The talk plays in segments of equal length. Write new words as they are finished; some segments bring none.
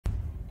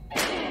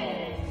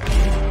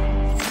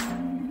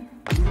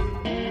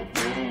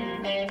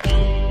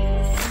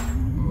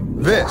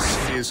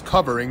This is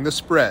Covering the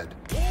Spread,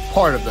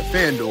 part of the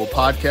FanDuel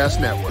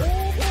Podcast Network.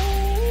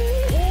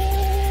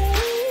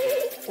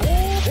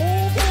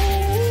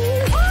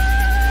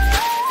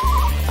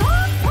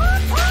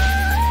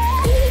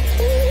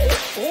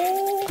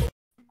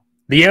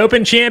 The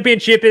Open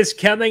Championship is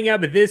coming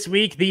up this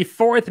week, the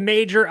fourth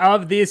major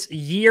of this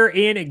year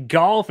in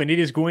golf, and it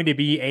is going to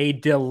be a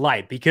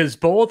delight because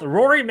both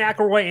Rory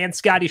McIlroy and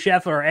Scottie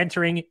Scheffler are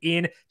entering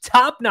in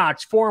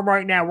top-notch form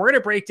right now. We're going to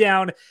break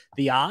down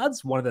the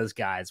odds. One of those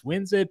guys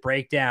wins it,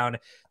 break down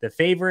the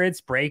favorites,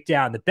 break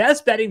down the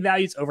best betting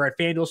values over at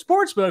FanDuel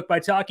Sportsbook by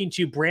talking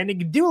to Brandon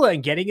Gdula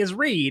and getting his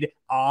read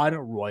on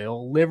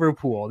Royal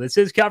Liverpool. This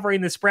is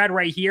Covering the Spread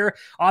right here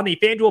on the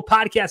FanDuel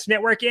Podcast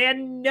Network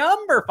and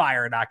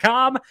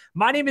numberFire.com.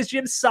 My name is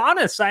Jim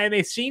Sanas. I am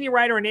a senior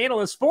writer and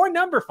analyst for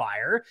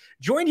numberFire.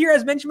 Joined here,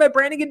 as mentioned, by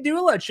Brandon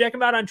Gdula. Check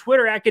him out on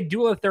Twitter at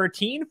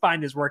Gdula13.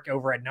 Find his work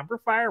over at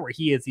numberFire, where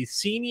he is the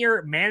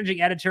senior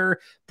managing editor.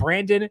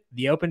 Brandon,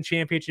 the Open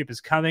Championship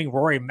is coming.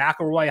 Rory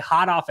McIlroy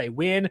hot off a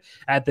win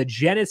at the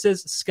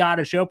Genesis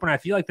Scottish Open. I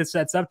feel like this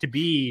sets up to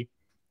be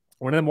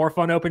one of the more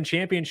fun Open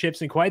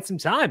Championships in quite some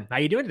time. How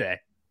you doing today?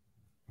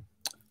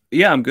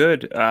 Yeah, I'm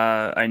good.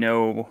 I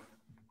know,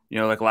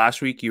 like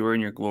last week you were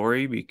in your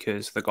glory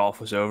because the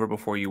golf was over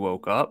before you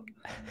woke up.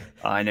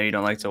 I know you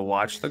don't like to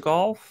watch the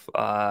golf.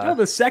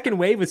 The second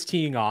wave was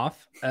teeing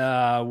off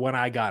when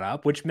I got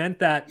up, which meant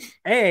that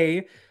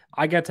A,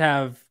 I got to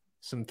have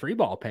some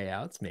 3-ball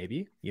payouts,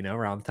 maybe,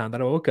 around the time that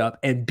I woke up.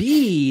 And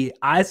B,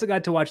 I still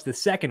got to watch the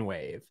second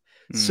wave.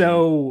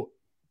 So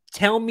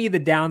tell me the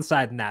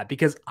downside in that,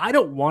 because I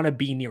don't want to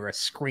be near a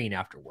screen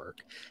after work.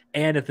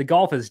 And if the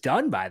golf is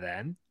done by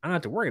then, I don't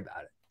have to worry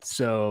about it.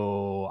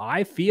 So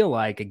I feel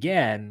like,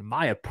 again,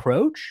 my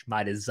approach,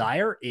 my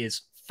desire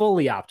is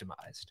fully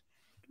optimized.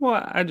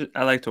 Well,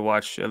 I like to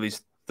watch at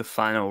least the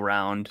final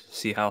round,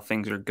 see how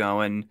things are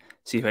going,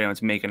 see if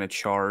anyone's making a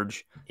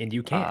charge. And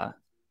you can.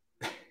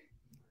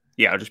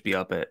 Yeah, I'll just be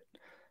up at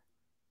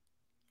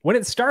when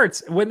it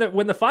starts, when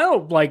the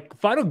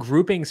final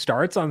grouping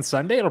starts on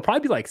Sunday, it'll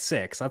probably be like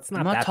 6. That's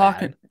not that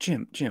bad.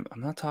 Jim,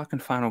 I'm not talking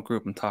final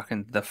group. I'm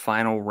talking the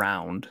final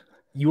round.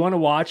 You want to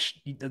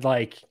watch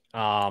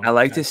I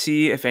like to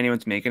see if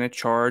anyone's making a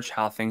charge,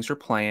 how things are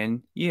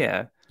playing.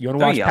 Yeah. You want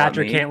to watch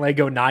Patrick Cantlay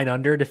go 9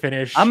 under to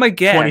finish I'm a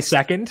guest.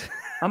 22nd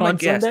I'm on a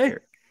guest Sunday?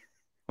 Here.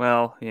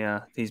 Well,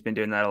 yeah, he's been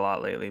doing that a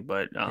lot lately,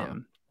 but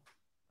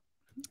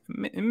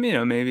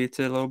maybe it's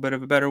a little bit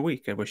of a better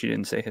week. I wish you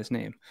didn't say his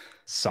name.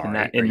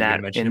 Sorry, in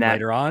that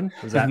later on.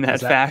 Was that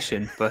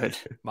fashion?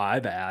 But my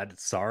bad.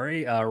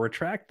 Sorry.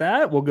 Retract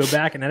that. We'll go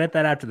back and edit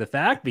that after the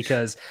fact,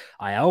 because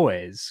I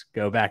always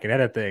go back and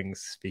edit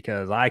things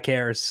because I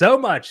care so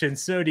much and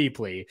so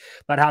deeply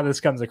about how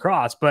this comes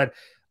across. But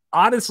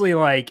honestly,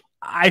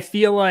 I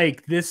feel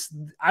like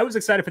I was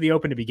excited for the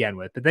Open to begin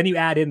with, but then you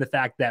add in the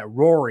fact that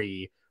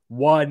Rory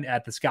won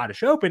at the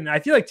Scottish Open. I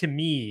feel like, to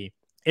me,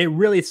 it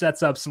really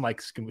sets up some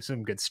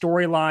good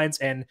storylines.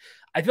 And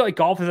I feel like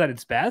golf is at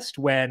its best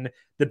when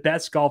the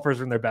best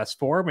golfers are in their best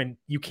form. And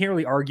you can't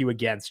really argue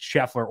against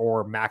Scheffler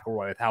or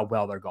McIlroy with how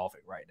well they're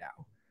golfing right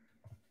now.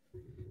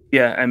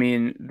 Yeah, I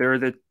mean, they're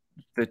the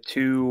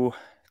two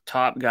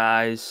top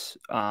guys.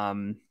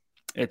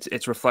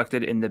 It's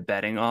reflected in the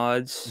betting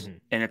odds.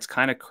 And it's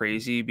kind of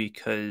crazy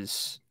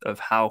because of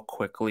how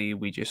quickly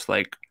we just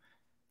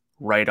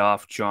write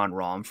off Jon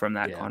Rahm from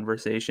that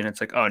conversation.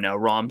 It's like, oh no,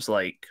 Rahm's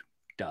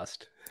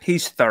dust.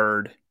 He's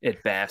third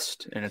at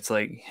best. And it's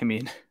I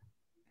think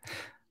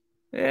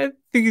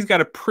he's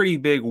got a pretty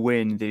big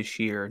win this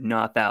year,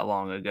 not that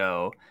long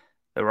ago,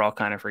 that we're all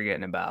kind of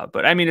forgetting about.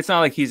 But I mean, it's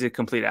not like he's a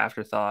complete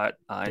afterthought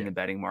in the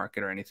betting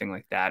market or anything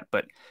like that.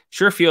 But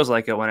sure feels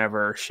like it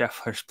whenever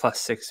Scheffler's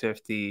plus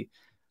 650,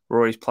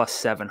 Rory's plus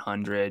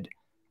 700,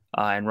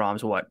 and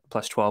Rahm's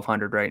plus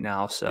 1200 right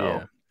now.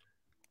 So,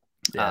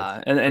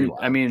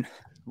 I mean,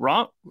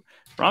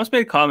 Rahm's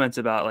made comments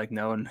about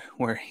knowing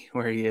where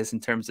he is in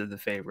terms of the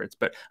favorites,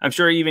 but I'm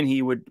sure even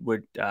he would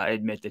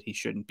admit that he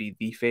shouldn't be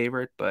the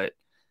favorite. But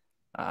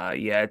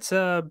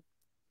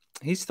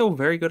he's still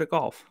very good at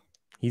golf.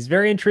 He's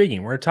very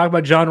intriguing. We're going to talk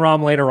about Jon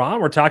Rahm later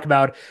on. We're talking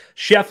about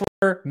Scheffler,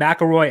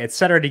 McIlroy,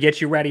 etc. to get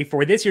you ready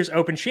for this year's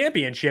Open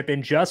Championship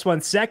in just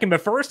 1 second.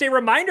 But first, a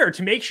reminder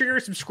to make sure you're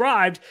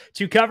subscribed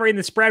to Covering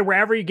the Spread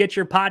wherever you get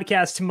your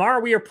podcast.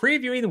 Tomorrow, we are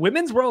previewing the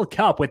Women's World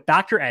Cup with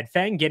Dr. Ed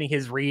Feng, getting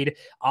his read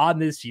on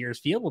this year's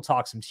field. We'll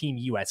talk some Team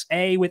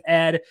USA with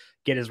Ed,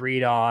 get his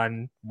read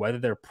on whether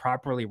they're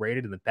properly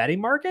rated in the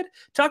betting market.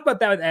 Talk about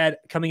that with Ed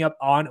coming up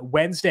on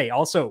Wednesday.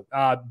 Also,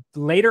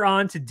 later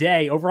on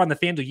today, over on the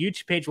FanDuel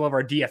YouTube page, we'll have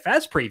our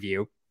DFS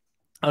preview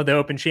of the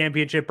Open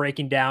Championship,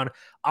 breaking down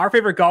our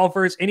favorite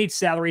golfers in each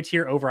salary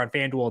tier over on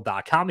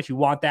FanDuel.com. If you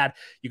want that,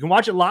 you can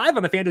watch it live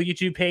on the FanDuel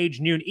YouTube page,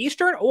 noon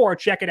Eastern, or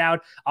check it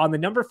out on the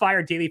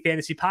numberFire Daily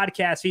Fantasy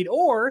Podcast feed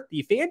or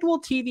the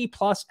FanDuel TV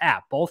Plus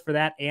app, both for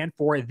that and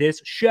for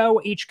this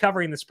show, each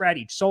covering the spread,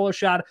 each solo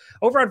shot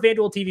over on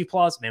FanDuel TV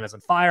Plus, and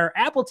Amazon Fire,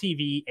 Apple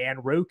TV,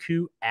 and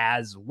Roku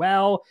as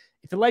well.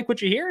 If you like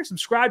what you hear,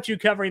 subscribe to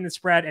Covering the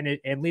Spread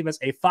and leave us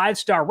a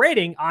 5-star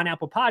rating on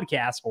Apple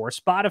Podcasts or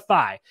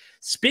Spotify.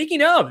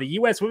 Speaking of the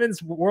U.S.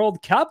 Women's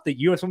World Cup, the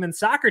U.S. Women's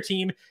Soccer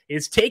team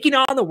is taking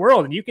on the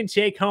world, and you can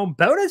take home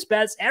bonus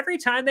bets every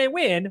time they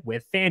win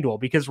with FanDuel,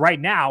 because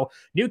right now,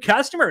 new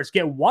customers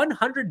get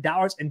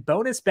 $100 in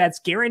bonus bets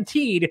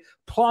guaranteed,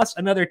 plus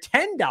another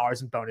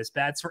 $10 in bonus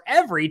bets for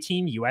every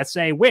Team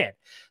USA win.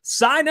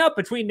 Sign up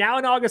between now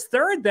and August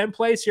 3rd, then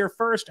place your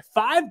first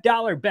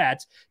 $5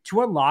 bet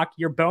to unlock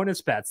your bonus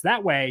bets.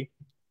 That way,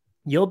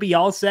 you'll be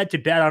all set to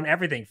bet on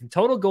everything from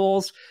total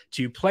goals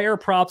to player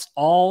props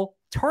all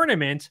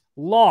tournament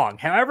long.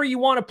 However you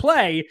want to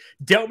play,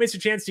 don't miss a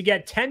chance to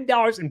get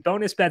 $10 in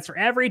bonus bets for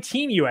every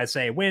Team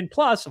USA win,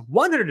 plus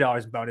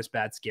 $100 in bonus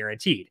bets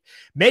guaranteed.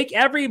 Make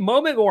every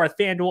moment more with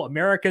FanDuel,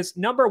 America's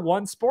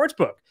 #1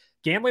 sportsbook.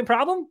 Gambling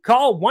problem?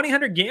 Call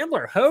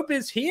 1-800-GAMBLER. Hope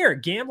is here.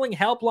 Gambling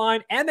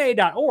helpline,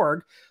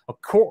 ma.org,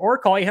 or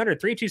call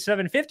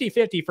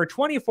 800-327-5050 for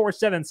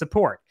 24/7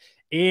 support.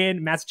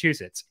 In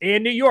Massachusetts,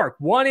 in New York,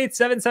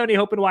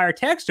 1-877-OPEN-Y,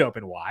 text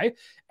OPEN-Y,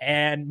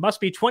 and must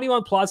be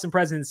 21 plus and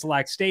present in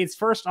select states.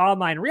 First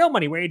online real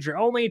money wager,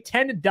 only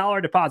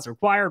 $10 deposit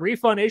required.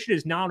 Refund issued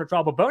is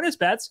non-withdrawable bonus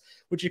bets,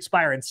 which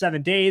expire in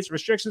 7 days.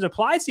 Restrictions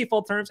apply. See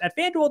full terms at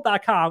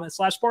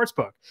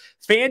FanDuel.com/sportsbook.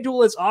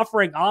 FanDuel is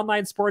offering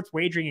online sports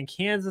wagering in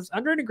Kansas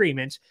under an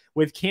agreement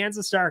with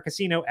Kansas Star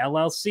Casino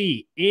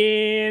LLC.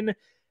 In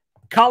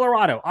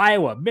Colorado,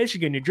 Iowa,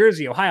 Michigan, New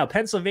Jersey, Ohio,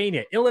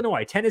 Pennsylvania,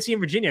 Illinois, Tennessee,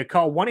 and Virginia,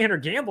 call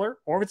 1-800-GAMBLER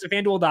or visit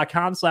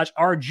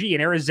FanDuel.com/RG.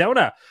 In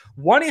Arizona,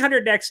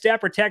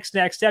 1-800-NEXT-STEP or text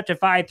NEXT STEP to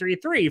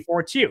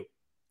 53342.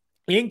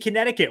 In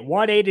Connecticut,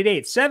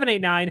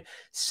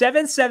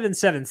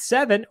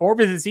 1-888-789-7777 or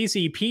visit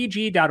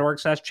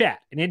ccpg.org/chat.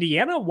 In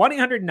Indiana,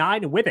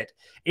 1-800-9-WITH-IT.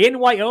 In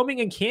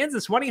Wyoming and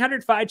Kansas,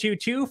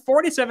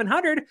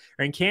 1-800-522-4700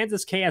 or in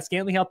Kansas,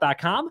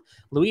 ksgamblinghelp.com.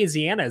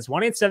 Louisiana is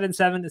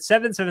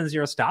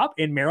 1-877-770-STOP.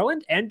 In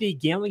Maryland,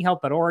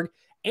 mdgamblinghelp.org.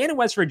 And in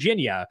West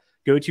Virginia,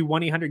 go to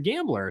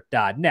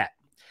 1-800-GAMBLER.net.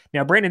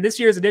 Now, Brandon, this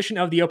year's edition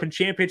of the Open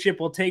Championship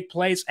will take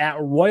place at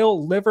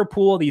Royal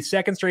Liverpool, the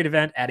second straight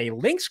event at a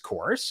links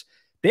course.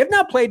 They have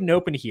not played an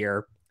Open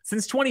here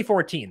since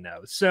 2014,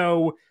 though.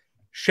 So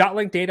shot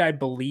link data, I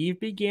believe,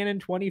 began in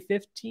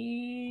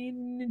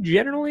 2015,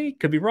 generally.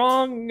 Could be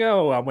wrong.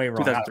 No, I'm way wrong.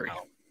 2003.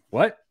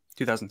 What?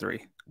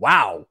 2003.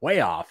 Wow,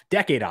 way off.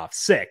 Decade off.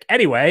 Sick.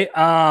 Anyway,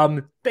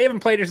 they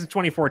haven't played it since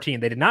 2014.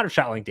 They did not have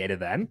shot link data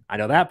then. I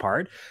know that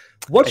part.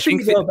 What should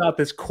we know about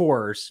this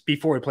course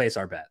before we place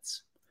our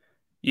bets?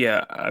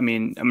 Yeah, I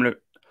mean, I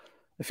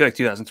feel like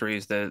 2003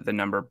 is the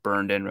number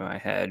burned into my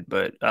head,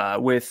 but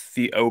with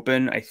the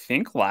Open, I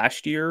think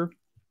last year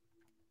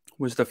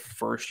was the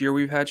first year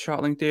we've had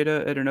shot link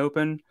data at an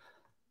Open.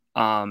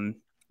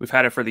 We've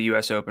had it for the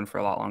US Open for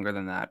a lot longer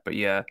than that, but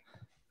yeah,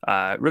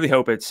 really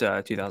hope it's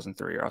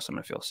 2003 or else I'm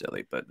going to feel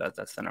silly, but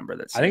that's the number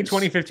that's. I think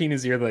 2015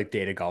 is the year that like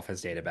Data Golf has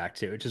data back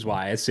to, which is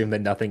why I assume that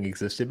nothing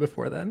existed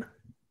before then.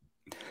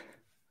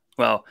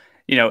 Well,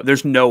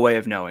 there's no way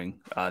of knowing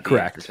the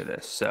Correct. answer to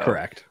this. So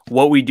Correct.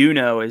 What we do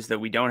know is that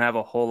we don't have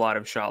a whole lot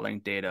of shot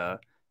link data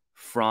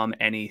from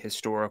any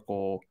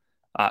historical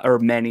or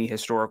many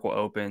historical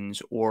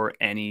Opens or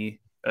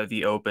any of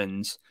the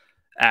Opens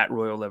at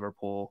Royal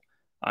Liverpool.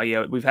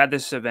 We've had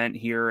this event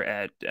here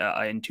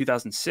in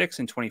 2006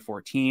 and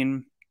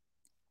 2014,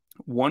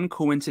 won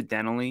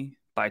coincidentally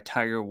by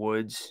Tiger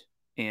Woods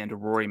and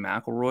Rory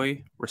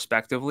McIlroy,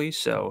 respectively.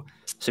 So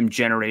some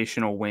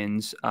generational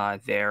wins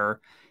there.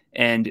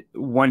 And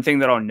one thing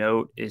that I'll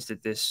note is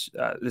that this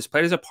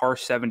played as a par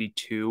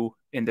 72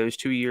 in those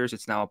 2 years.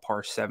 It's now a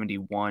par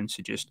 71.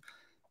 So just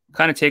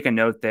kind of take a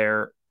note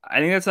there. I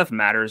think that stuff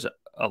matters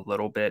a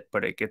little bit,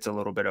 but it gets a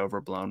little bit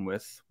overblown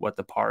with what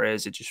the par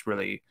is. It just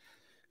really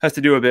has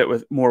to do a bit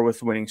more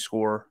with winning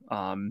score.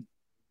 And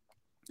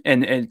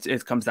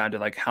it comes down to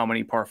like how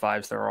many par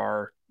fives there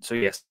are. So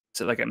yes,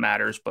 so like it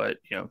matters, but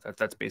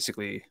that's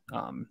basically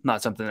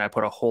not something that I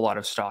put a whole lot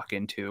of stock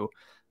into.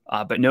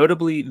 But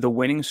notably, the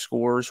winning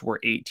scores were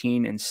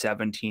 18 and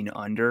 17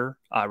 under,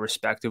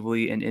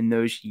 respectively. And in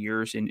those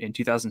years, in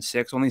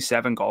 2006, only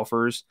 7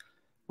 golfers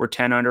were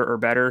 10 under or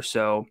better.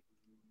 So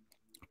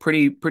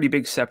pretty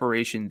big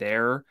separation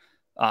there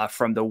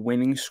from the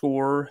winning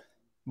score.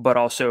 But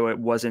also, it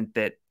wasn't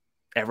that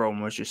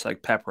everyone was just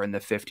like pepper in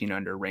the 15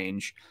 under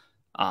range.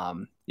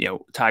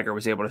 Tiger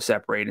was able to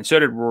separate, and so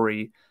did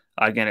Rory.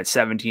 Again, at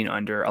 17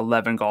 under,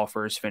 11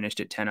 golfers finished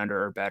at 10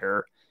 under or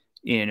better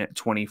in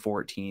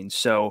 2014.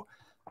 So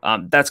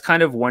that's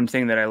kind of one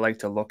thing that I like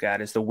to look at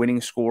is the winning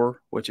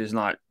score, which is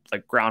not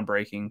like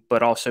groundbreaking,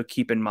 but also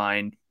keep in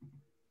mind,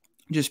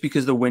 just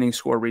because the winning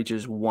score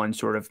reaches one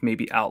sort of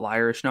maybe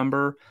outlierish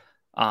number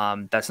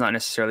That's not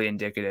necessarily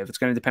indicative. It's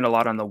going to depend a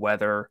lot on the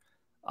weather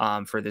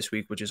for this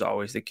week, which is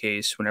always the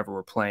case whenever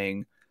we're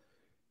playing,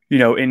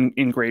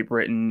 in Great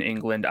Britain,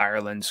 England,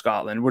 Ireland,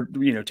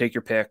 Scotland. Take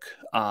your pick.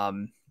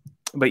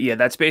 But yeah,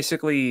 that's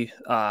basically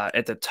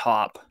at the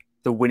top,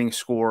 the winning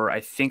score.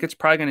 I think it's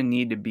probably going to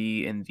need to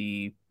be in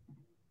the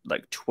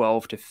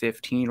 12 to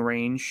 15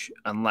 range,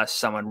 unless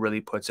someone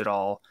really puts it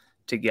all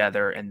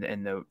together and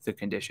the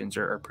conditions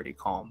are pretty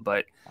calm.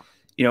 But,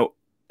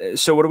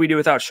 so what do we do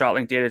without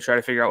ShotLink data to try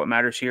to figure out what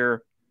matters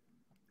here?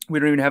 We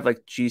don't even have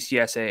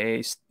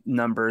GCSAA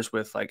numbers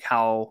with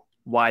how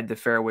wide the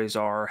fairways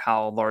are,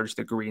 how large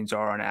the greens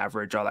are on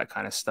average, all that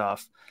kind of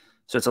stuff.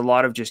 So it's a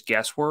lot of just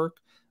guesswork.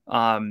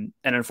 And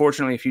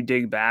unfortunately, if you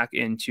dig back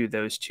into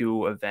those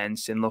two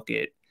events and look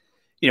at,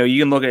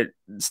 you can look at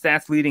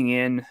stats leading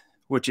in,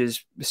 which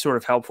is sort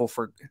of helpful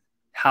for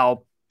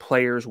how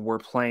players were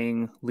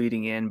playing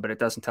leading in, but it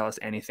doesn't tell us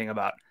anything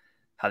about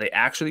how they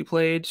actually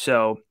played.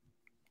 So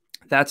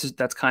that's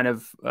kind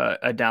of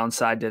a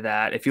downside to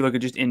that. If you look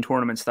at just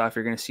in-tournament stuff,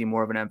 you're going to see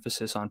more of an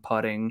emphasis on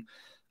putting.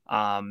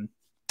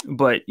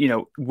 But,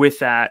 with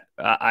that,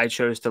 I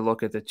chose to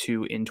look at the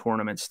two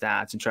in-tournament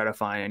stats and try to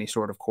find any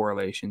sort of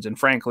correlations. And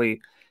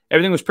frankly,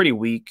 everything was pretty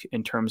weak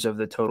in terms of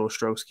the total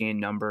strokes gained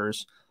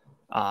numbers,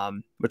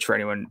 which for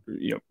anyone,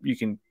 you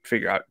can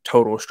figure out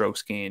total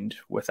strokes gained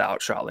without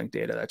ShotLink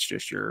data. That's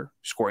just your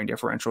scoring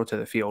differential to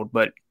the field.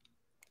 But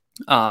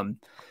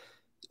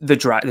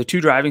the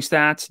two driving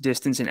stats,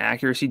 distance and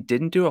accuracy,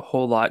 didn't do a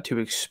whole lot to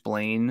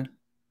explain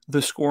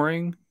the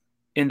scoring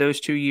in those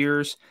 2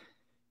 years.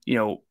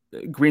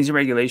 Greens in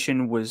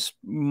regulation was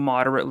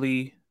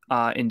moderately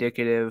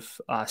indicative.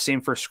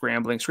 Same for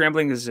scrambling.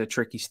 Scrambling is a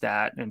tricky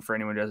stat, and for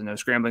anyone who doesn't know,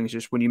 scrambling is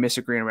just when you miss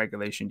a green in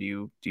regulation,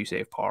 do you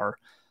save par?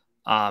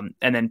 And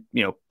then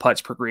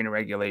putts per green in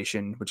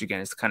regulation, which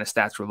again is the kind of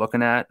stats we're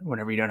looking at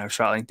whenever you don't have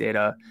ShotLink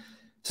data.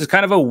 This is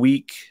kind of a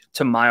weak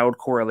to mild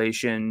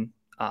correlation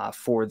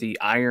for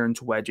the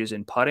irons, wedges,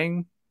 and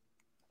putting.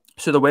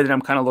 So the way that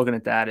I'm kind of looking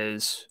at that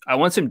is I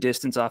want some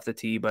distance off the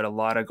tee, but a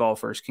lot of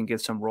golfers can get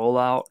some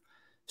rollout.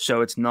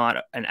 So it's not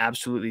an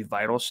absolutely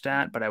vital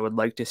stat, but I would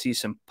like to see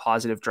some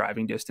positive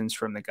driving distance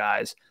from the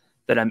guys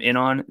that I'm in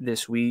on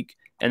this week.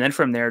 And then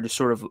from there, just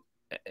sort of,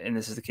 and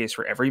this is the case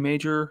for every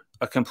major,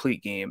 a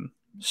complete game.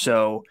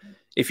 So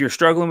if you're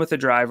struggling with the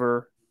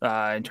driver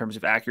in terms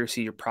of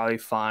accuracy, you're probably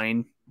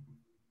fine.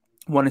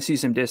 Want to see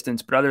some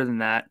distance, but other than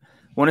that,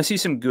 want to see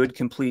some good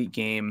complete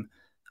game,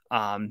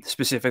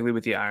 specifically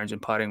with the irons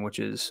and putting, which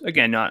is,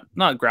 again, not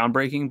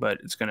groundbreaking, but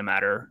it's going to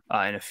matter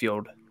in a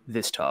field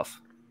this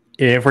tough.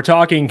 If we're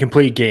talking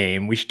complete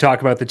game, we should talk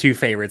about the two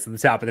favorites at the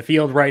top of the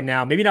field right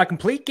now. Maybe not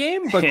complete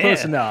game, but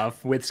close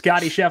enough, with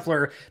Scottie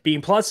Scheffler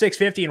being plus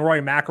 650 and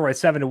Rory McIlroy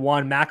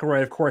 7-1.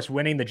 McIlroy, of course,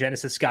 winning the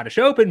Genesis Scottish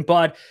Open,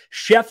 but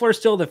Scheffler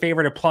still the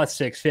favorite at plus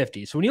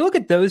 650. So when you look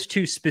at those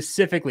two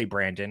specifically,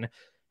 Brandon,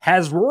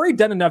 has Rory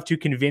done enough to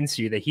convince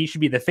you that he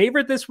should be the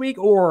favorite this week,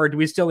 or do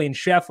we still lean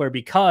Scheffler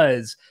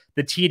because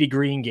the tee to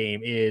green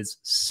game is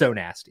so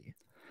nasty?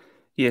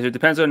 Yeah, so it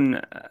depends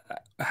on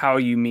how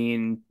you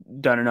mean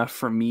done enough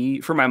for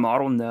me. For my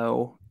model,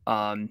 no,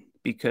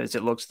 because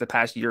it looks the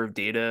past year of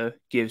data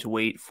gives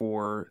weight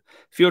for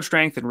field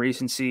strength and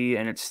recency,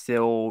 and it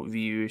still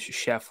views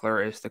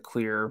Scheffler as the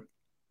clear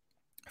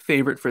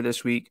favorite for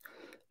this week.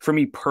 For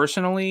me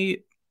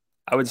personally,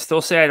 I would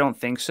still say I don't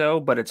think so,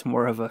 but it's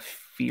more of a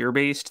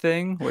fear-based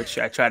thing, which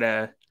I try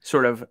to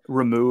sort of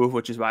remove,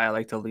 which is why I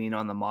like to lean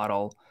on the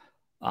model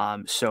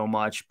so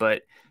much.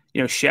 But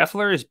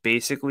Scheffler is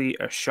basically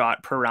a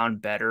shot per round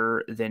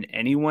better than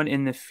anyone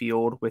in the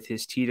field with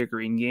his tee to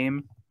green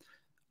game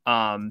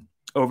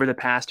over the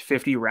past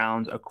 50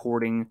 rounds,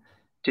 according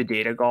to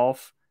Data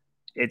Golf.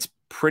 It's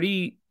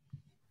pretty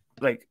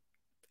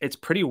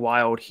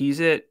wild.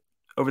 He's at,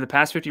 over the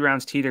past 50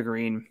 rounds, tee to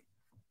green,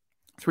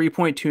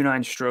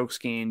 3.29 strokes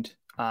gained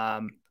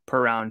per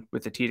round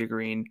with the tee to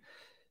green.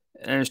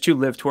 And there's two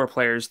Live Tour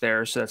players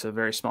there, so that's a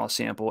very small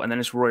sample. And then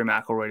it's Rory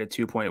McIlroy at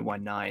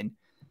 2.19.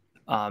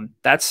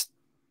 That's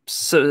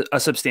a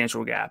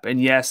substantial gap.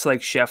 And yes,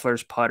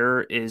 Scheffler's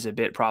putter is a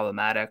bit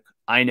problematic.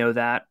 I know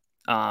that.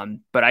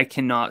 But I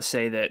cannot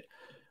say that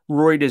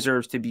Rory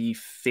deserves to be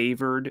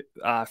favored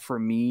for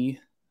me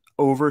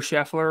over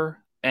Scheffler.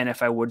 And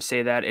if I would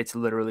say that, it's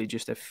literally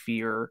just a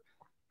fear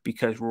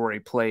because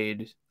Rory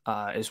played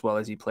as well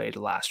as he played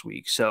last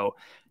week. So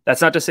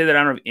that's not to say that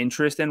I don't have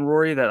interest in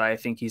Rory, that I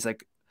think he's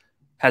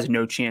has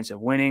no chance of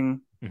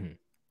winning. Mm-hmm.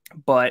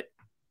 But,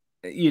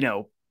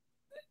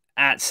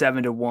 at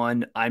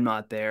 7-1, I'm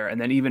not there.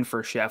 And then even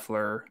for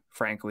Scheffler,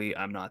 frankly,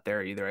 I'm not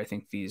there either. I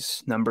think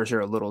these numbers are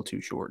a little too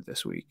short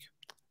this week.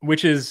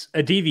 Which is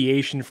a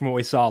deviation from what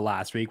we saw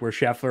last week, where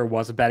Scheffler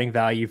was a betting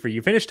value for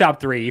you. Finished top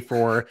 3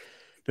 for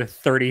the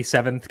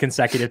 37th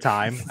consecutive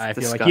time. I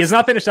feel like he has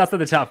not finished outside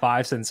the top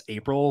 5 since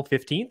April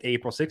 15th,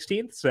 April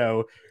 16th.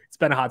 So it's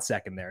been a hot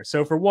second there.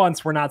 So for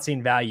once, we're not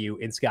seeing value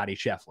in Scottie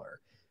Scheffler.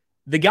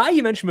 The guy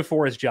you mentioned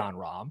before is Jon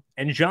Rahm,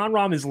 and Jon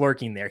Rahm is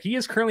lurking there. He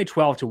is currently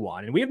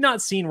 12-1, and we have not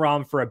seen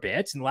Rahm for a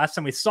bit. And the last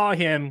time we saw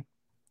him,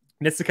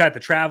 missed the cut at the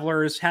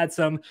Travelers, had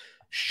some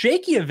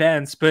shaky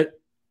events, but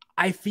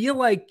I feel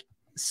like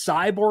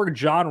Cyborg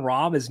John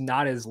Rahm is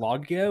not as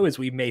long ago as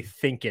we may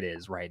think it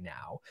is right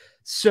now.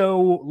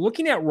 So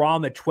looking at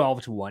Rahm at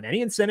 12-1,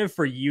 any incentive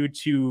for you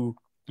to,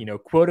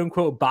 quote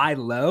unquote, buy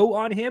low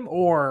on him,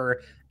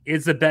 or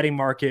is the betting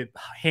market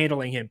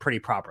handling him pretty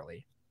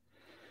properly?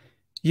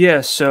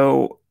 Yeah.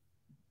 So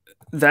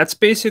that's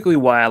basically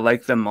why I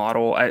like the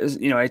model.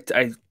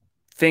 I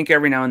think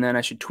every now and then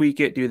I should tweak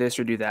it, do this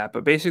or do that.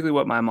 But basically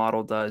what my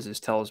model does is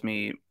tells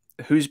me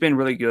who's been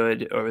really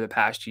good over the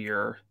past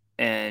year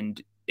and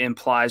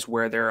implies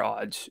where their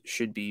odds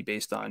should be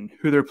based on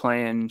who they're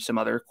playing, some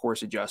other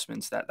course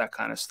adjustments, that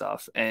kind of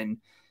stuff. And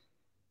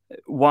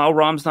while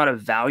Rahm's not a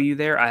value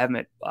there, I have him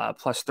at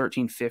plus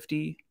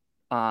 1350.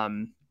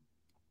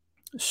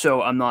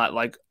 So I'm not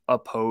like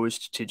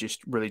opposed to just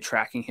really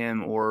tracking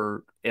him,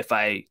 or if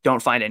I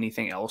don't find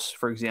anything else,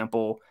 for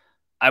example,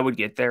 I would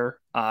get there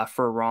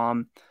for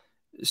Rahm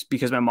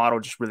because my model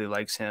just really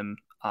likes him.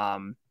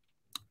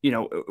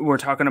 We're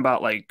talking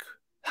about like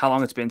how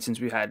long it's been since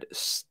we had,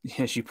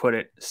 as you put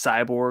it,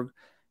 Cyborg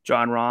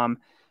John Rahm.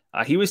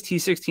 He was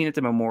T16 at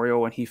the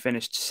Memorial when he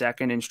finished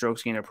second in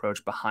strokes gained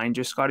approach behind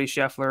just Scottie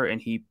Scheffler,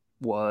 and he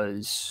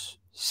was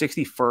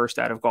 61st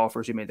out of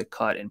golfers who made the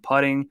cut in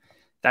putting.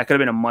 That could have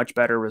been a much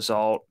better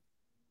result.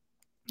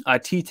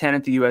 T10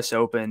 at the U.S.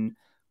 Open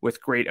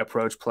with great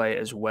approach play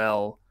as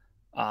well.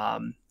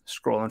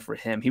 Scrolling for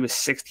him, he was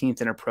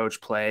 16th in approach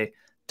play,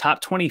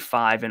 top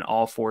 25 in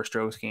all 4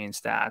 strokes gained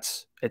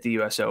stats at the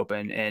U.S.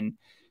 Open. And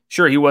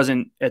sure, he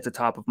wasn't at the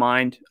top of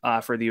mind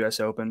for the U.S.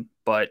 Open,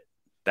 but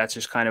that's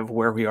just kind of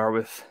where we are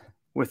with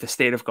the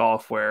state of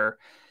golf, where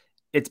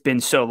it's been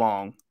so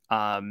long.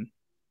 And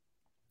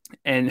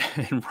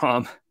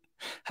Rahm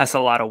has a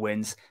lot of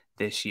wins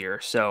this year.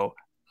 So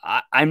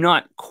I'm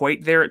not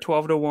quite there at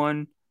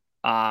 12-1,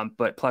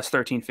 but plus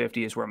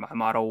 1350 is where my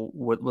model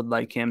would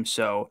like him.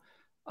 So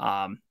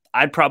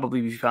I'd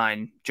probably be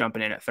fine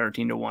jumping in at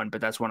 13-1, but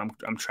that's what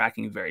I'm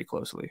tracking very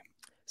closely.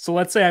 So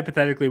let's say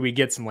hypothetically we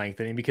get some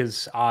lengthening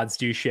because odds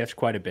do shift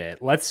quite a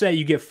bit. Let's say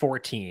you get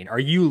 14. Are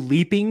you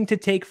leaping to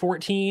take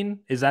 14?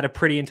 Is that a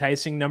pretty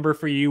enticing number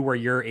for you where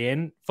you're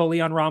in fully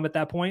on Rahm at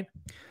that point?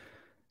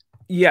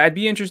 Yeah, I'd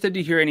be interested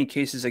to hear any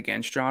cases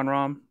against John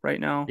Rahm right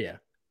now. Yeah.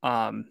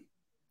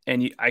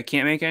 And I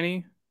can't make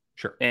any.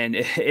 Sure. And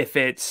if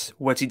it's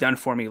what's he done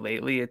for me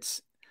lately,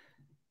 it's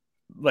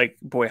like,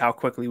 boy, how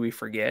quickly we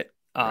forget.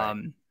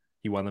 Right.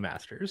 He won the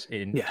Masters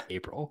in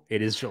April.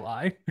 It is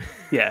July.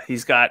 Yeah,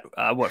 he's got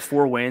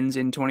 4 wins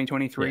in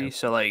 2023. Yeah.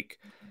 So like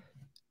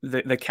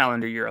the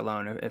calendar year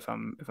alone, if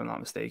I'm not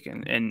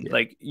mistaken. And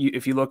like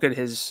if you look at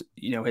his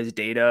his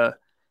data,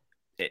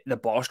 the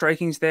ball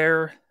striking's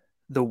there,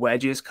 the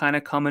wedges kind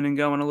of coming and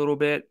going a little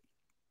bit,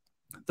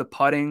 the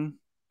putting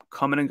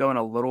coming and going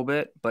a little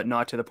bit, but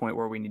not to the point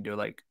where we need to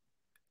like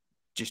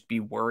just be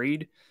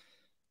worried.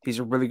 He's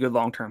a really good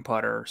long-term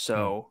putter.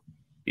 So,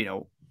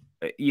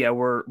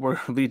 we're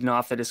leading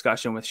off the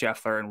discussion with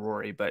Scheffler and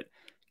Rory, but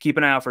keep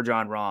an eye out for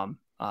John Rahm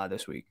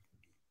this week.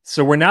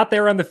 So we're not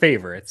there on the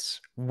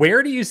favorites.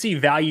 Where do you see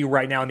value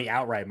right now in the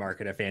outright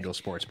market at FanDuel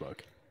Sportsbook?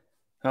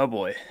 Oh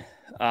boy.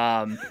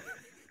 Not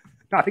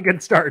a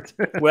good start.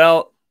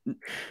 Well,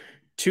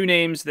 2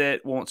 names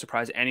that won't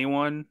surprise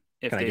anyone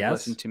if they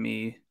listen to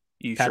me.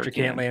 Patrick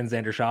Cantlay and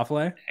Xander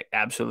Schauffele?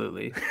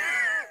 Absolutely.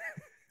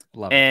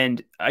 Love it.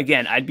 And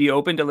again, I'd be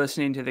open to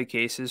listening to the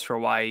cases for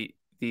why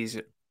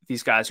these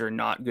guys are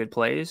not good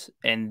plays.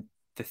 And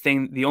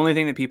the only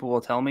thing that people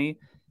will tell me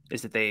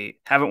is that they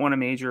haven't won a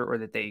major, or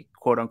that they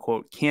quote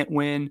unquote can't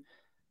win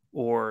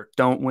or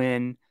don't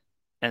win.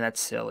 And that's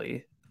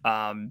silly.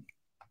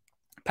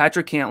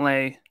 Patrick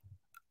Cantlay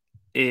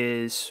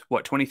is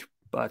what,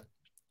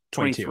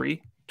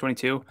 23,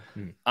 22.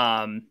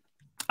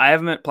 I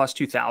have him at plus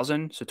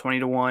 2,000. So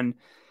 20-1.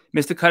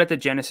 Missed the cut at the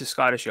Genesis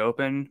Scottish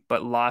Open,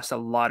 but lost a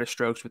lot of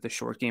strokes with the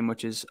short game,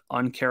 which is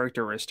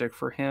uncharacteristic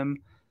for him.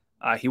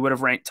 He would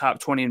have ranked top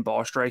 20 in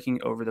ball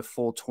striking over the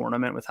full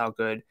tournament with how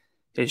good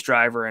his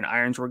driver and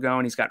irons were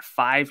going. He's got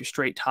 5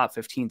 straight top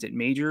 15s at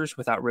majors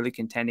without really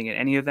contending at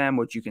any of them,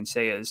 which you can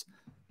say is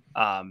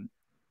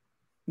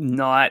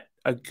not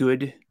a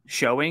good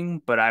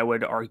showing, but I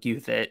would argue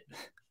that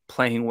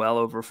playing well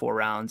over 4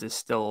 rounds is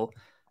still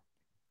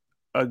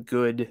a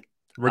good...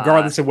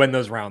 Regardless of when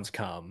those rounds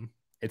come,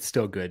 it's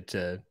still good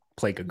to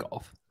play good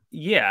golf.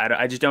 Yeah,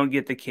 I just don't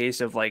get the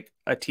case of like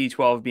a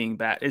T12 being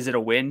bad. Is it a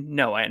win?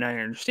 No, and I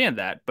understand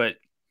that, but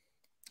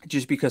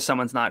just because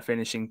someone's not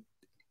finishing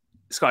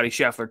Scottie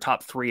Scheffler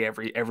top 3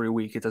 every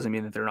week, it doesn't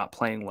mean that they're not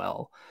playing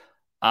well.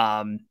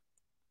 And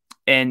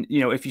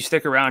if you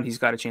stick around, he's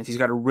got a chance. He's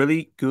got a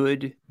really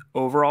good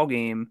overall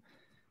game.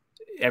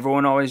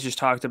 Everyone always just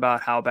talked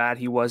about how bad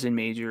he was in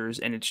majors,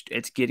 and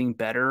it's getting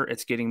better.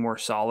 It's getting more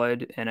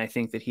solid, and I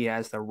think that he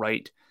has the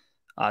right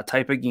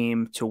type of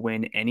game to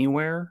win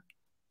anywhere.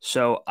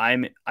 So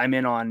I'm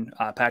in on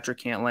Patrick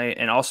Cantlay,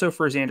 and also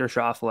for Xander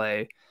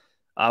Schauffele.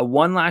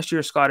 Won last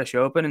year's Scottish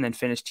Open and then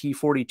finished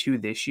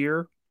T42 this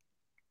year.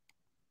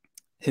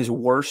 His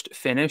worst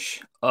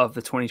finish of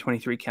the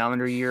 2023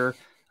 calendar year.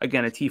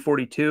 Again, a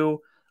T42.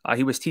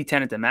 He was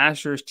T10 at the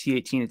Masters,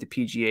 T18 at the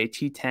PGA,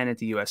 T10 at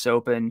the US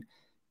Open.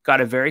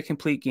 Got a very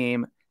complete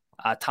game.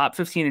 Top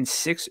 15 in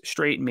 6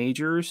 straight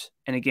majors.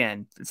 And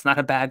again, it's not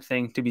a bad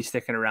thing to be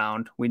sticking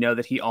around. We know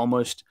that he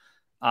almost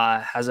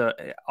has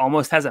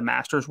a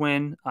Masters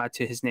win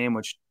to his name,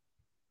 which,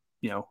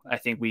 I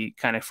think we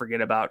kind of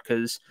forget about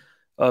because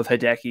of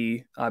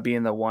Hideki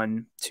being the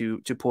one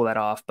to pull that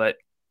off. But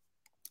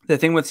the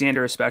thing with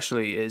Xander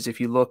especially is if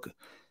you look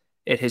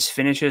at his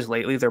finishes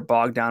lately, they're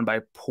bogged down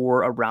by poor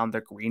around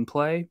the green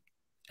play.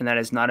 And that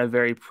is not a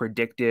very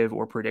predictive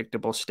or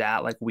predictable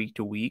stat like week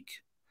to week.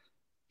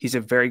 He's a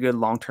very good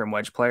long-term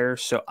wedge player.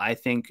 So I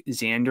think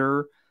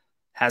Xander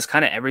has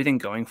kind of everything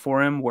going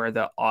for him where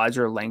the odds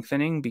are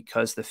lengthening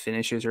because the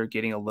finishes are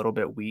getting a little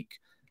bit weak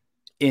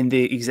in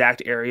the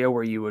exact area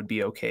where you would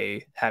be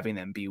okay having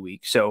them be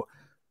weak. So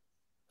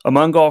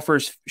among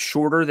golfers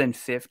shorter than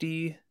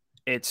 50,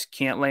 it's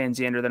Cantlay and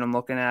Xander that I'm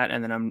looking at.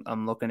 And then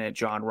I'm looking at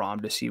Jon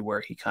Rahm to see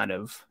where he kind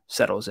of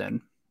settles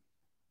in.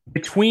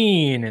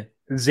 Between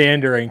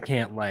Xander and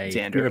Cantlay,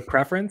 Xander. Do you have a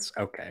preference?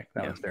 Okay.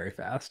 That was very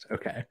fast.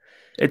 Okay.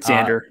 It's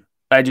Xander.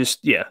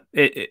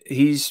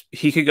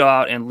 He could go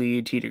out and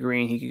lead tee to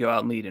green. He could go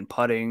out and lead in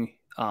putting.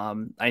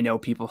 I know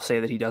people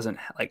say that he doesn't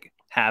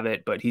have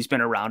it, but he's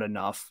been around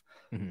enough.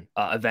 Mm-hmm.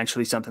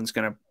 Eventually something's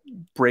going to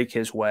break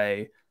his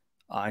way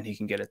and he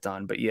can get it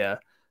done. But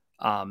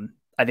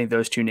I think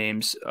those two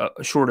names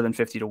shorter than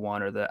 50 to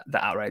 1 are the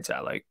outrights I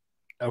like.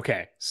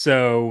 Okay,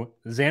 so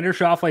Xander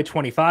Schauffele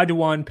 25 to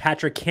 1,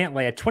 Patrick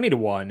Cantlay at 20 to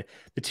 1.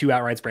 The two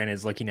outrights Brandon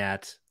is looking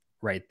at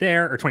right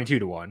there, or 22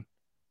 to 1.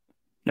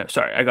 No,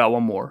 sorry, I got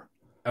one more.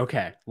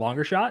 Okay,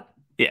 longer shot?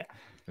 Yeah.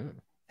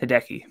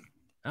 Hideki.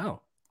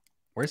 Oh,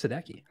 where's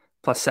Hideki?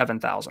 Plus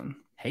 7,000.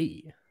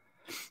 Hey.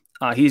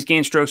 He's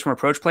gained strokes from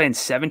approach play in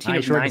 17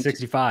 of 19.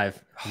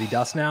 65. Is he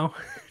dust now?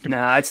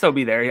 Nah, I'd still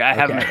be there. I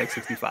have him at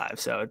 65,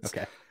 so it's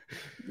okay.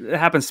 It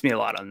happens to me a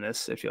lot on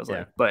this, it feels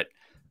like. But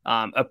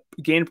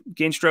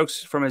gain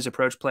strokes from his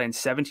approach play in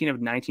 17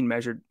 of 19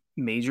 measured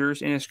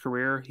majors in his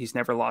career. He's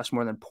never lost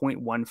more than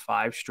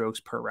 0.15 strokes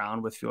per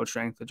round with field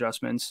strength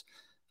adjustments,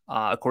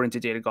 according to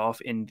Data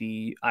Golf in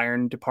the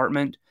iron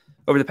department.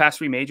 Over the past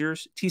 3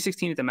 majors,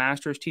 T16 at the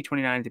Masters,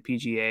 T29 at the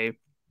PGA,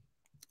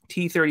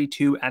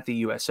 T32 at the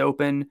US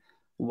Open,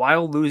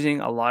 while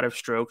losing a lot of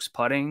strokes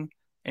putting,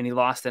 and he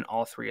lost in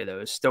all 3 of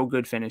those. Still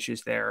good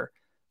finishes there.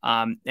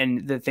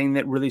 And the thing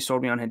that really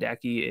sold me on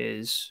Hideki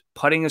is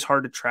putting is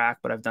hard to track,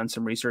 but I've done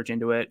some research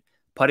into it.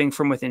 Putting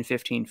from within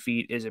 15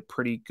 feet is a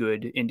pretty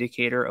good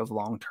indicator of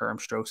long-term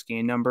strokes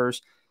gain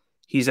numbers.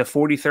 He's a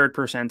 43rd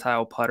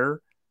percentile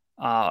putter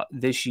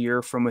this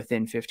year from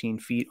within 15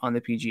 feet on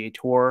the PGA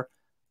Tour.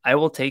 I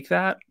will take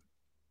that.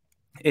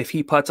 If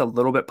he putts a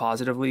little bit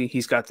positively,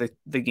 he's got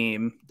the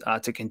game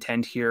to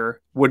contend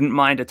here. Wouldn't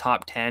mind a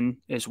top 10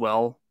 as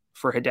well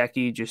for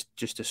Hideki,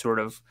 just to sort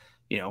of,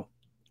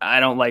 I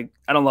don't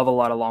love a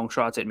lot of long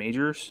shots at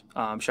majors.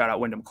 Shout out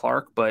Wyndham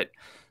Clark, but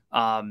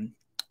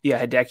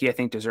Hideki I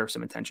think deserves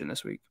some attention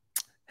this week.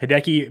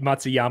 Hideki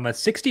Matsuyama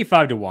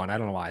 65 to 1. I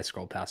don't know why I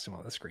scrolled past him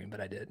on the screen, but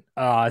I did.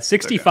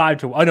 65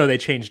 to 1. Oh no, they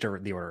changed the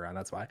order around.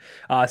 That's why.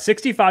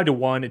 65 to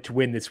 1 to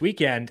win this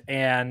weekend,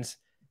 and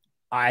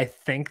I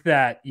think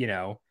that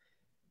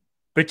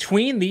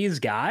between these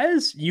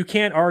guys, you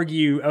can't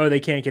argue. Oh, they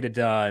can't get it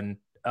done.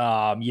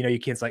 You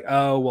can't say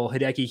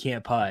Hideki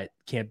can't putt,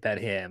 can't bet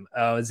him.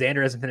 Oh,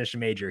 Xander hasn't finished a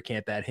major,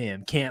 can't bet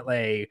him.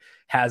 Cantlay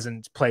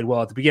hasn't played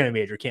well at the beginning of a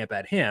major, can't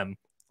bet him.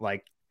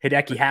 Like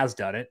Hideki has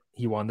done it.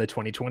 He won the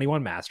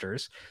 2021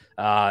 Masters.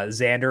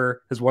 Xander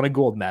has won a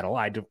gold medal.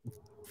 I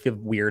feel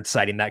weird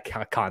citing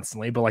that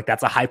constantly, but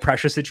that's a high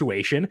pressure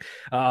situation.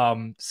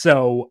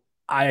 So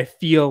I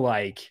feel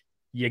like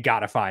you got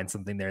to find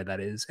something there that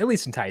is at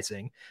least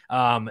enticing.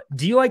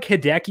 Do you like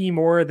Hideki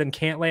more than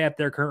Cantlay at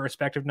their current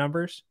respective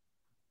numbers?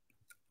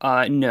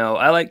 No,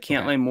 I like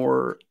Cantlay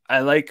more.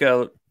 I like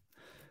I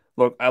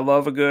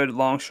love a good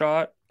long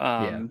shot.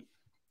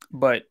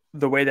 But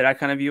the way that I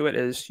kind of view it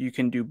is you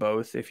can do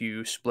both if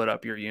you split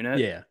up your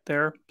unit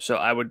there. So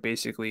I would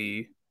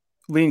basically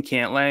lean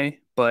Cantlay,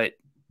 but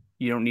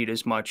you don't need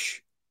as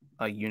much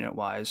unit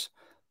wise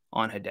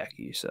on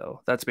Hideki.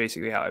 So that's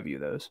basically how I view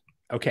those.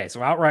 Okay, so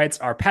outrights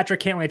are Patrick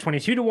Cantlay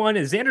 22 to 1,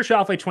 Xander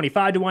Schauffele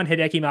 25 to 1,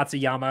 Hideki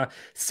Matsuyama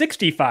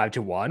 65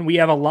 to 1. We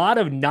have a lot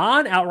of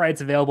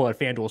non-outrights available at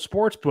FanDuel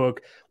Sportsbook.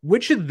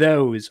 Which of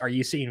those are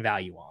you seeing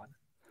value on?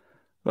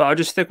 Well, I'll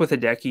just stick with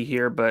Hideki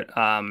here, but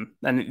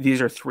and these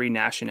are 3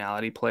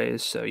 nationality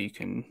plays, so this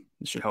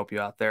should help you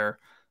out there.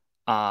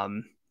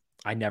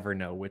 I never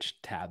know which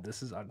tab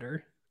this is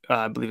under.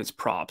 I believe it's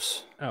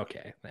props.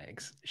 Okay,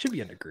 thanks. It should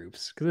be under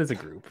groups because it's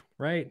a group,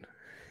 right?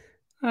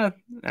 I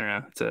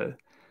don't know.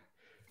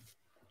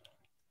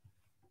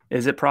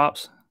 Is it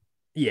props?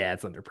 Yeah,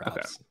 it's under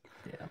props.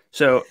 Okay. Yeah.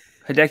 So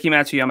Hideki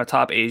Matsuyama,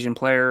 top Asian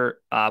player,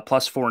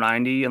 plus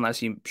 490, unless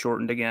he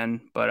shortened again,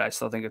 but I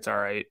still think it's all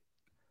right.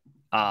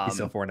 He's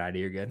still 490.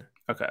 You're good.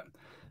 Okay.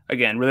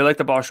 Again, really like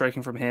the ball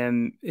striking from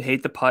him.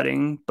 Hate the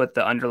putting, but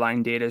the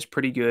underlying data is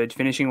pretty good.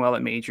 Finishing well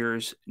at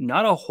majors.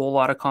 Not a whole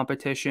lot of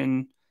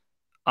competition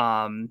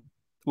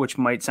which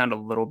might sound a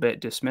little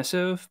bit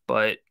dismissive,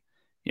 but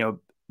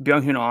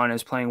Byung-Hun Ahn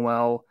is playing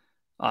well.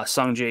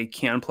 Sung Jae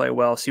can play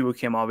well. Siwoo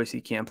Kim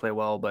obviously can play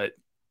well, but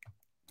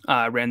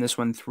I ran this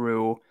one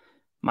through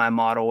my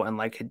model and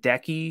like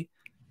Hideki.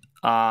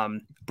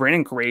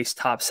 Brandon Grace,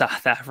 top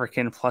South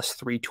African, plus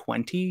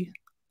 320.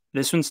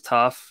 This one's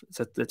tough.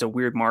 It's a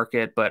weird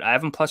market, but I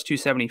have him plus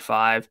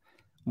 275.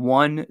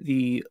 Won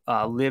the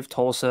Live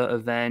Tulsa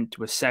event,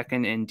 was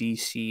second in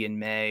DC in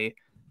May.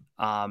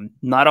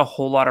 Not a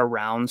whole lot of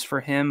rounds for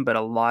him, but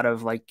a lot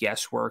of like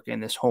guesswork in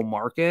this whole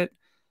market.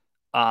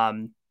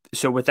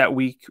 So with that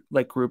weak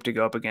like group to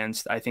go up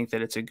against, I think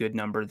that it's a good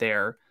number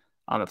there.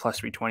 At plus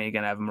 320.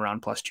 Again, I have him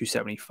around plus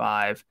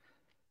 275.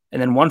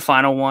 And then one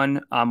final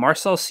one,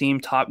 Marcel Siem,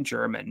 top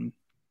German,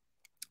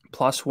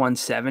 plus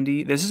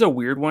 170. This is a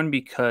weird one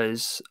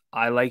because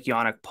I like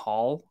Yannick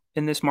Paul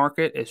in this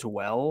market as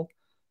well.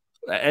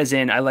 As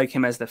in, I like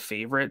him as the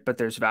favorite, but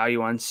there's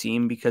value on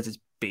Siem because it's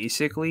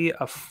basically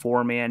a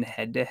 4-man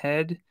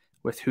head-to-head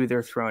with who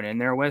they're thrown in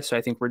there with. So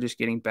I think we're just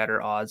getting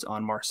better odds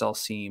on Marcel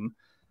Siem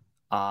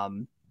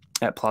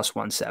at plus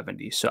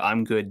 170. So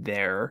I'm good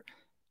there,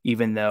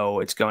 even though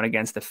it's going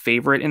against the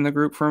favorite in the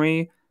group for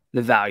me.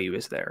 The value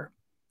is there.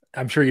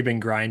 I'm sure you've been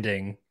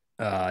grinding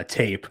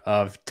tape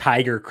of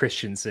Tiger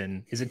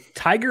Christensen. Is it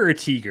Tiger or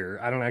Tiger?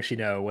 I don't actually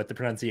know what the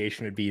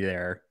pronunciation would be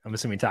there. I'm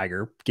assuming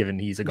Tiger, given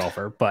he's a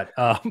golfer, but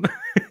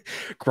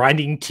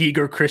grinding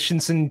Tiger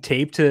Christensen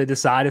tape to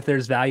decide if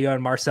there's value on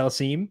Marcel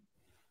Siem?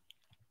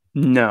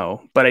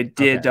 No, but I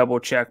did double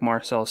check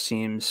Marcel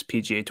Siem's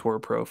PGA Tour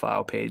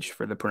profile page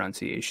for the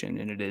pronunciation,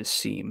 and it is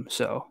Siem.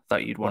 So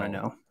thought you'd want to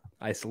know.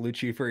 I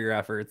salute you for your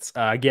efforts.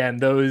 Again,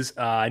 those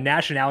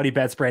nationality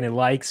bets Brandon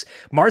likes.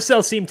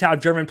 Marcel Siem,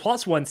 top German,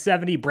 plus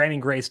 170. Brandon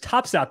Grace,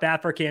 top South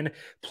African,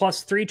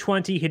 plus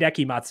 320.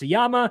 Hideki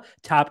Matsuyama,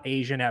 top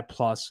Asian at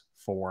plus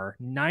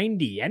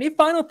 490. Any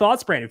final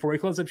thoughts, Brandon, before we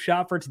close up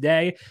shop for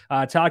today,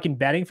 talking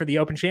betting for the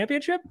Open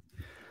Championship?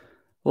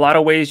 A lot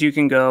of ways you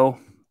can go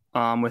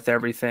with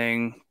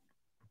everything.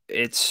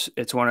 It's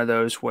one of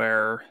those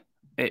where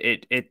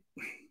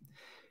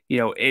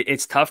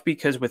it's tough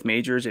because with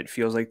majors, it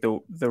feels like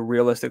the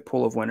realistic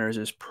pool of winners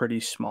is pretty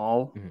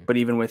small. Mm-hmm. But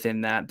even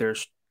within that,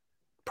 there's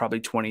probably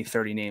 20,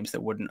 30 names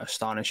that wouldn't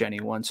astonish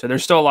anyone. So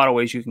there's still a lot of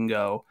ways you can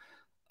go.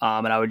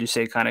 And I would just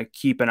say kind of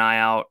keep an eye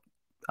out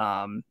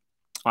on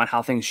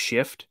how things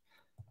shift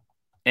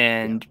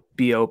and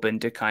be open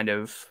to kind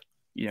of,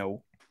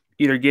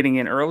 either getting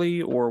in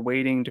early or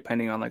waiting,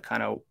 depending on like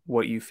kind of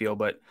what you feel.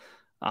 But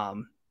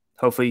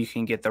hopefully you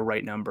can get the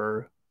right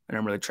number. And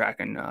I'm really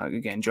tracking,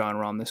 again, John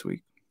Rahm this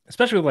week.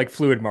 Especially with like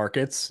fluid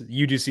markets,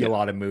 you do see a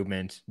lot of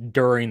movement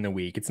during the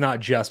week. It's not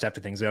just after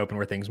things open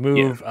where things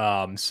move.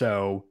 Yeah.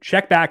 So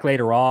check back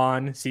later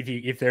on, see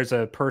if there's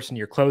a person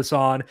you're close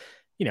on,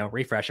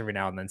 refresh every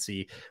now and then,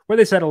 see where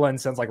they settle in.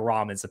 Sounds like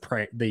Rahm is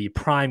the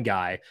prime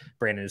guy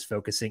Brandon is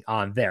focusing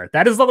on there.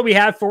 That is all that we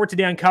have for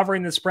today on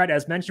covering the spread.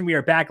 As mentioned, we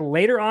are back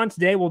later on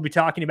today. We'll be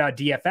talking about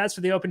DFS for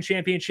the Open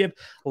Championship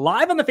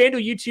live on the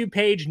FanDuel YouTube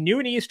page,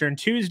 noon Eastern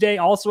Tuesday,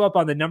 also up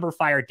on the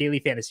numberFire Daily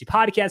Fantasy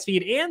Podcast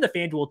feed and the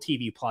FanDuel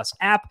TV Plus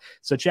app.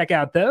 So check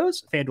out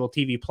those, FanDuel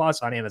TV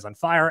Plus on Amazon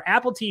Fire,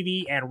 Apple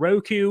TV, and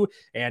Roku,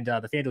 and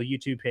the FanDuel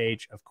YouTube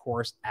page, of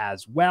course,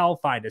 as well.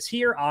 Find us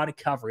here on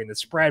Covering the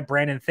Spread.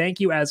 Brandon, thank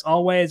you as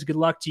always. Good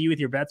luck to you with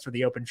your bets for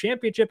the Open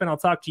Championship, and I'll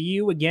talk to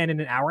you again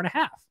in an hour and a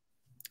half.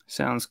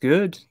 Sounds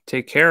good.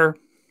 Take care.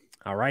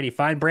 All righty.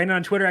 Find Brandon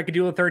on Twitter at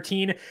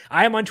Gdula13.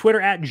 I am on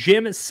Twitter at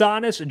Jim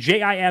Sannes,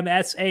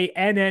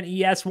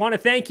 JIMSANNES. Want to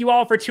thank you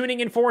all for tuning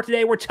in for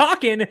today. We're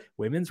talking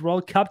Women's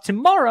World Cup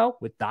tomorrow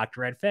with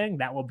Dr. Ed Feng.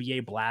 That will be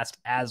a blast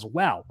as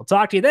well. We'll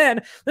talk to you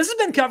then. This has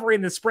been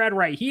Covering the Spread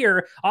right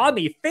here on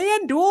the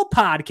FanDuel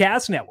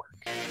Podcast Network.